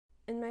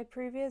In my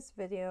previous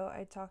video,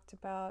 I talked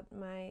about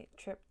my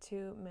trip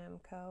to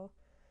Mamco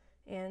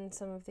and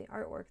some of the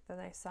artwork that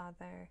I saw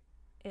there.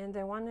 And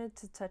I wanted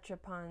to touch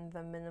upon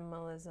the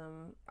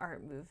minimalism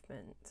art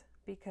movement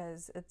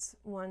because it's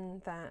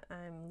one that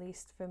I'm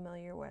least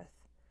familiar with.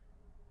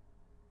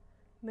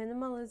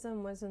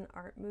 Minimalism was an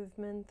art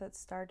movement that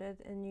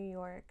started in New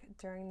York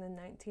during the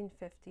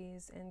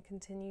 1950s and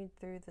continued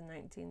through the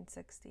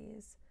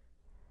 1960s.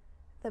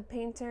 The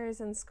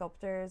painters and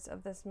sculptors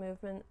of this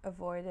movement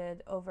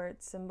avoided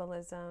overt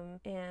symbolism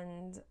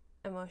and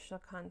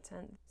emotional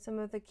content. Some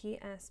of the key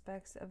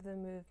aspects of the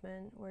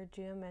movement were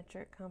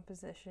geometric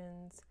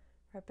compositions,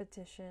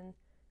 repetition,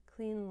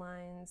 clean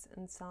lines,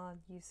 and solid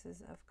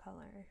uses of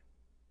color.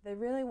 They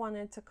really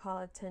wanted to call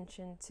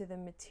attention to the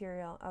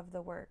material of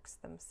the works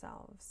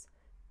themselves.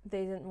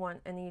 They didn't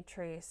want any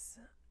trace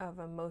of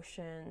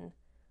emotion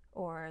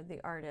or the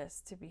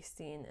artist to be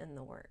seen in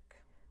the work.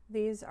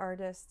 These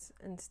artists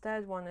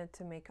instead wanted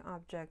to make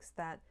objects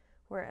that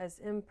were as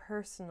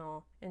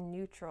impersonal and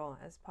neutral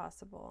as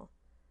possible.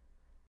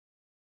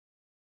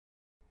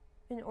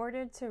 In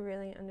order to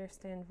really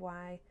understand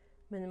why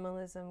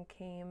minimalism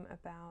came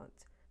about,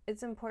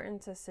 it's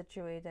important to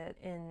situate it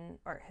in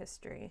art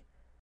history.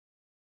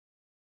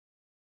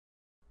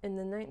 In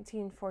the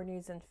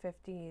 1940s and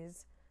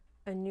 50s,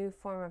 a new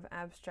form of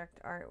abstract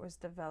art was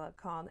developed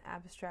called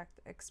abstract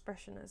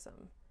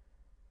expressionism.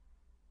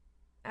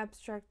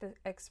 Abstract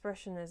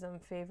expressionism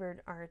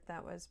favored art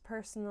that was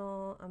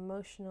personal,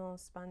 emotional,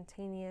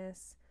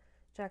 spontaneous.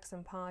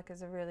 Jackson Pollock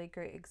is a really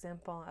great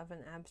example of an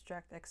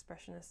abstract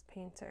expressionist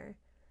painter.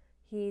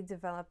 He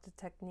developed a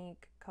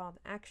technique called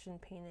action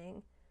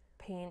painting.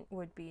 Paint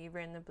would be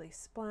randomly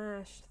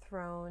splashed,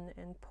 thrown,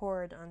 and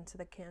poured onto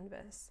the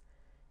canvas.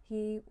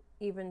 He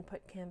even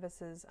put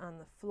canvases on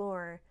the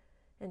floor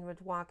and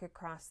would walk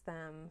across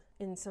them.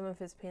 In some of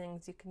his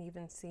paintings, you can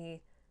even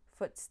see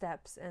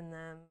footsteps in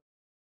them.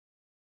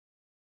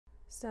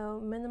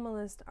 So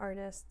minimalist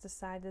artists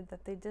decided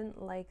that they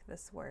didn't like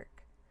this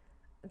work.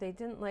 They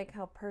didn't like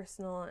how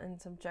personal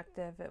and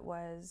subjective it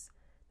was.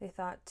 They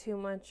thought too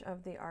much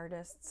of the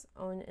artist's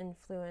own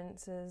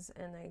influences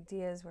and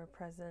ideas were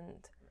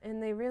present,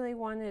 and they really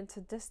wanted to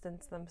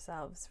distance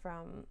themselves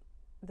from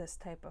this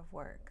type of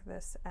work,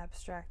 this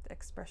abstract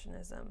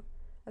expressionism.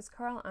 As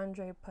Carl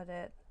Andre put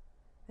it,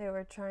 they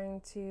were trying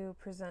to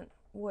present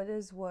wood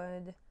as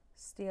wood,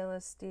 steel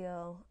as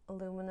steel,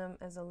 aluminum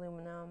as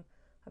aluminum,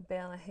 a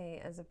bale of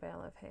hay as a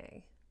bale of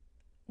hay.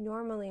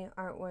 Normally,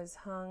 art was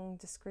hung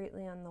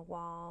discreetly on the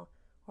wall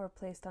or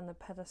placed on a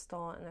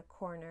pedestal in a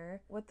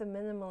corner. What the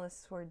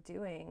minimalists were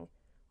doing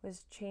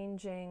was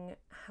changing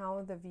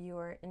how the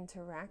viewer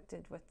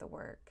interacted with the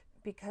work.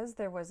 Because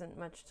there wasn't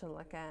much to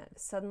look at,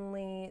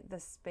 suddenly the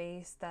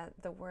space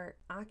that the work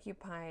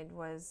occupied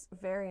was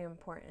very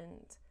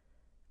important,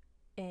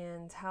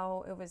 and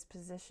how it was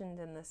positioned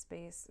in the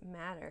space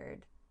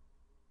mattered.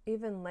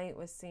 Even light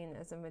was seen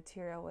as a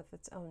material with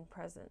its own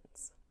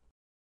presence.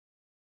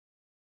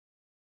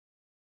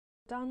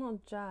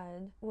 Donald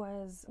Judd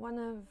was one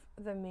of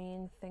the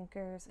main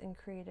thinkers and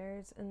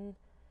creators in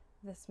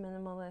this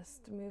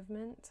minimalist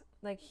movement.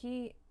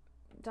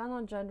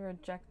 Donald Judd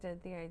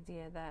rejected the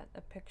idea that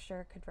a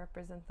picture could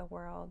represent the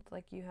world.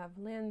 Like, you have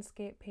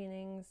landscape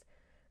paintings,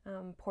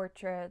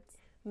 portraits.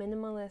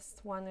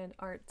 Minimalists wanted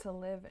art to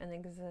live and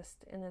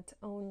exist in its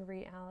own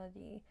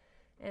reality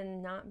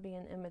and not be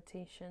an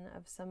imitation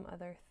of some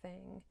other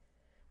thing.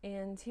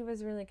 And he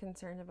was really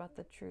concerned about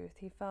the truth.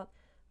 He felt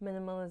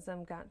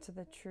minimalism got to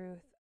the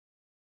truth.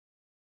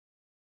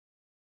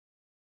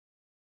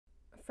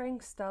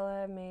 Frank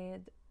Stella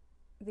made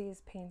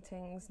these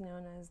paintings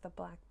known as the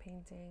black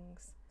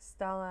paintings.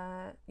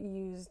 Stella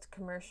used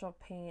commercial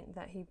paint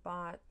that he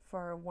bought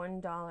for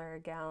 $1 a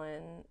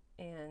gallon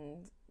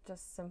and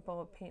just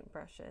simple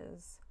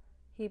paintbrushes.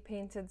 He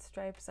painted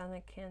stripes on a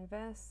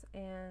canvas,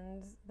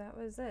 and that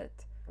was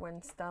it.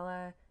 When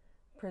Stella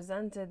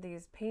presented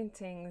these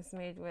paintings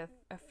made with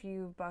a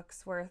few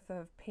bucks worth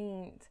of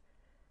paint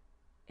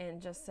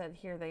and just said,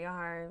 here they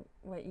are,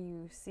 what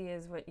you see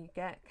is what you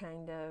get,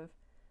 kind of,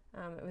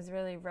 it was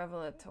really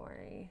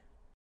revelatory.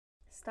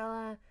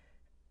 Stella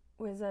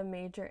was a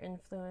major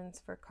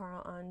influence for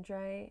Carl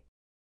Andre.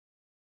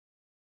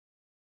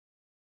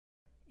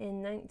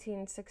 In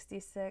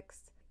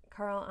 1966,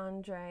 Carl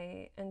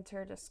Andre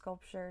entered a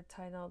sculpture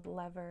titled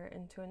Lever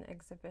into an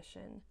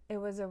exhibition. It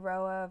was a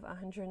row of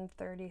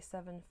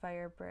 137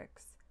 fire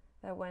bricks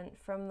that went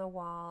from the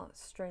wall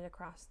straight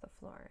across the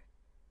floor.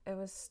 It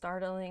was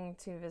startling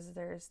to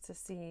visitors to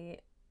see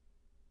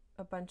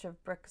a bunch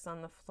of bricks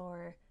on the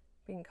floor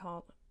being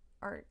called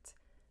art.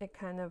 It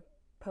kind of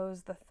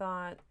posed the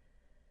thought,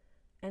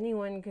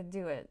 anyone could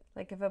do it.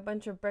 Like, if a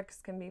bunch of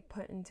bricks can be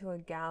put into a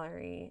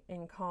gallery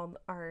and called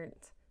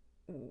art,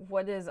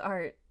 what is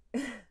art?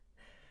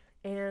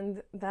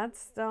 And that's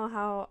still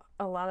how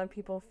a lot of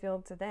people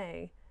feel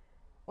today.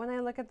 When I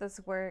look at this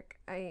work,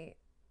 it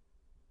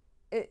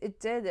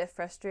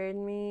frustrated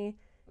me.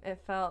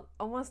 It felt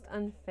almost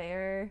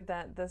unfair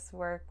that this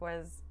work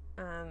was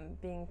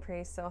being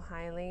praised so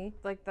highly.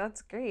 Like,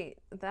 that's great.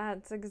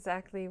 That's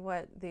exactly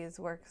what these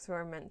works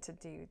were meant to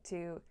do,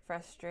 to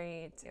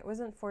frustrate. It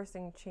wasn't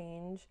forcing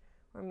change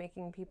or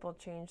making people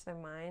change their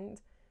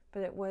mind,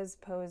 but it was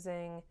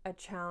posing a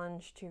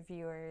challenge to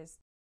viewers.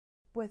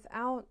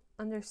 Without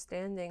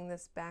understanding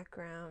this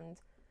background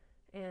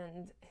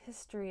and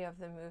history of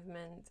the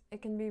movement,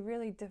 it can be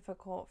really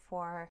difficult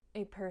for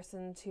a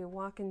person to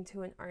walk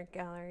into an art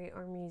gallery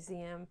or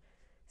museum,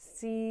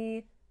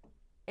 see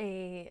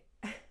a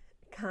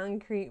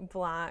concrete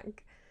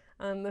block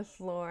on the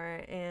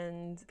floor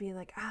and be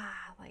like,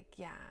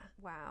 yeah,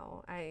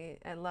 wow, I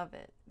love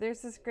it.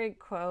 There's this great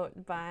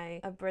quote by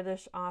a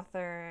British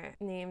author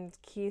named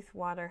Keith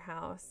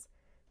Waterhouse,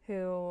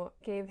 who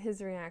gave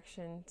his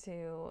reaction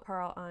to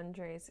Carl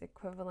Andre's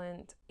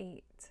Equivalent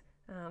 8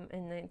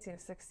 in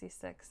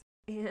 1966.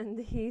 And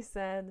he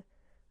said,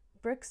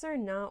 "Bricks are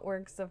not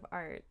works of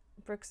art.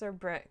 Bricks are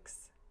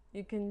bricks.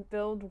 You can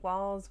build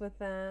walls with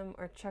them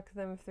or chuck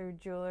them through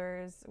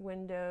jewelers'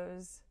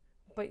 windows,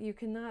 but you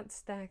cannot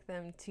stack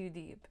them too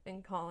deep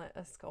and call it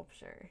a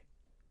sculpture."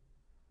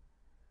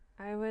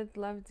 I would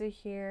love to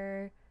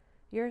hear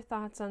your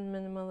thoughts on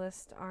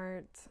minimalist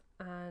art,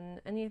 on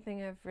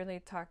anything I've really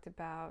talked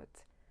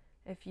about.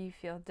 If you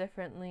feel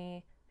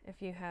differently,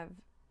 if you have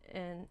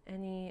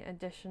any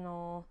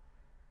additional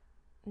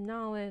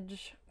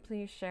knowledge,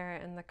 please share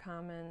it in the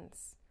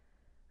comments.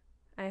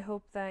 I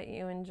hope that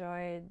you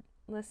enjoyed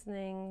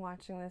listening,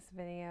 watching this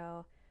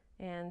video,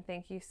 and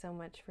thank you so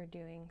much for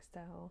doing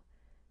so.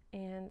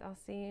 And I'll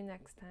see you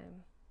next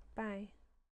time. Bye.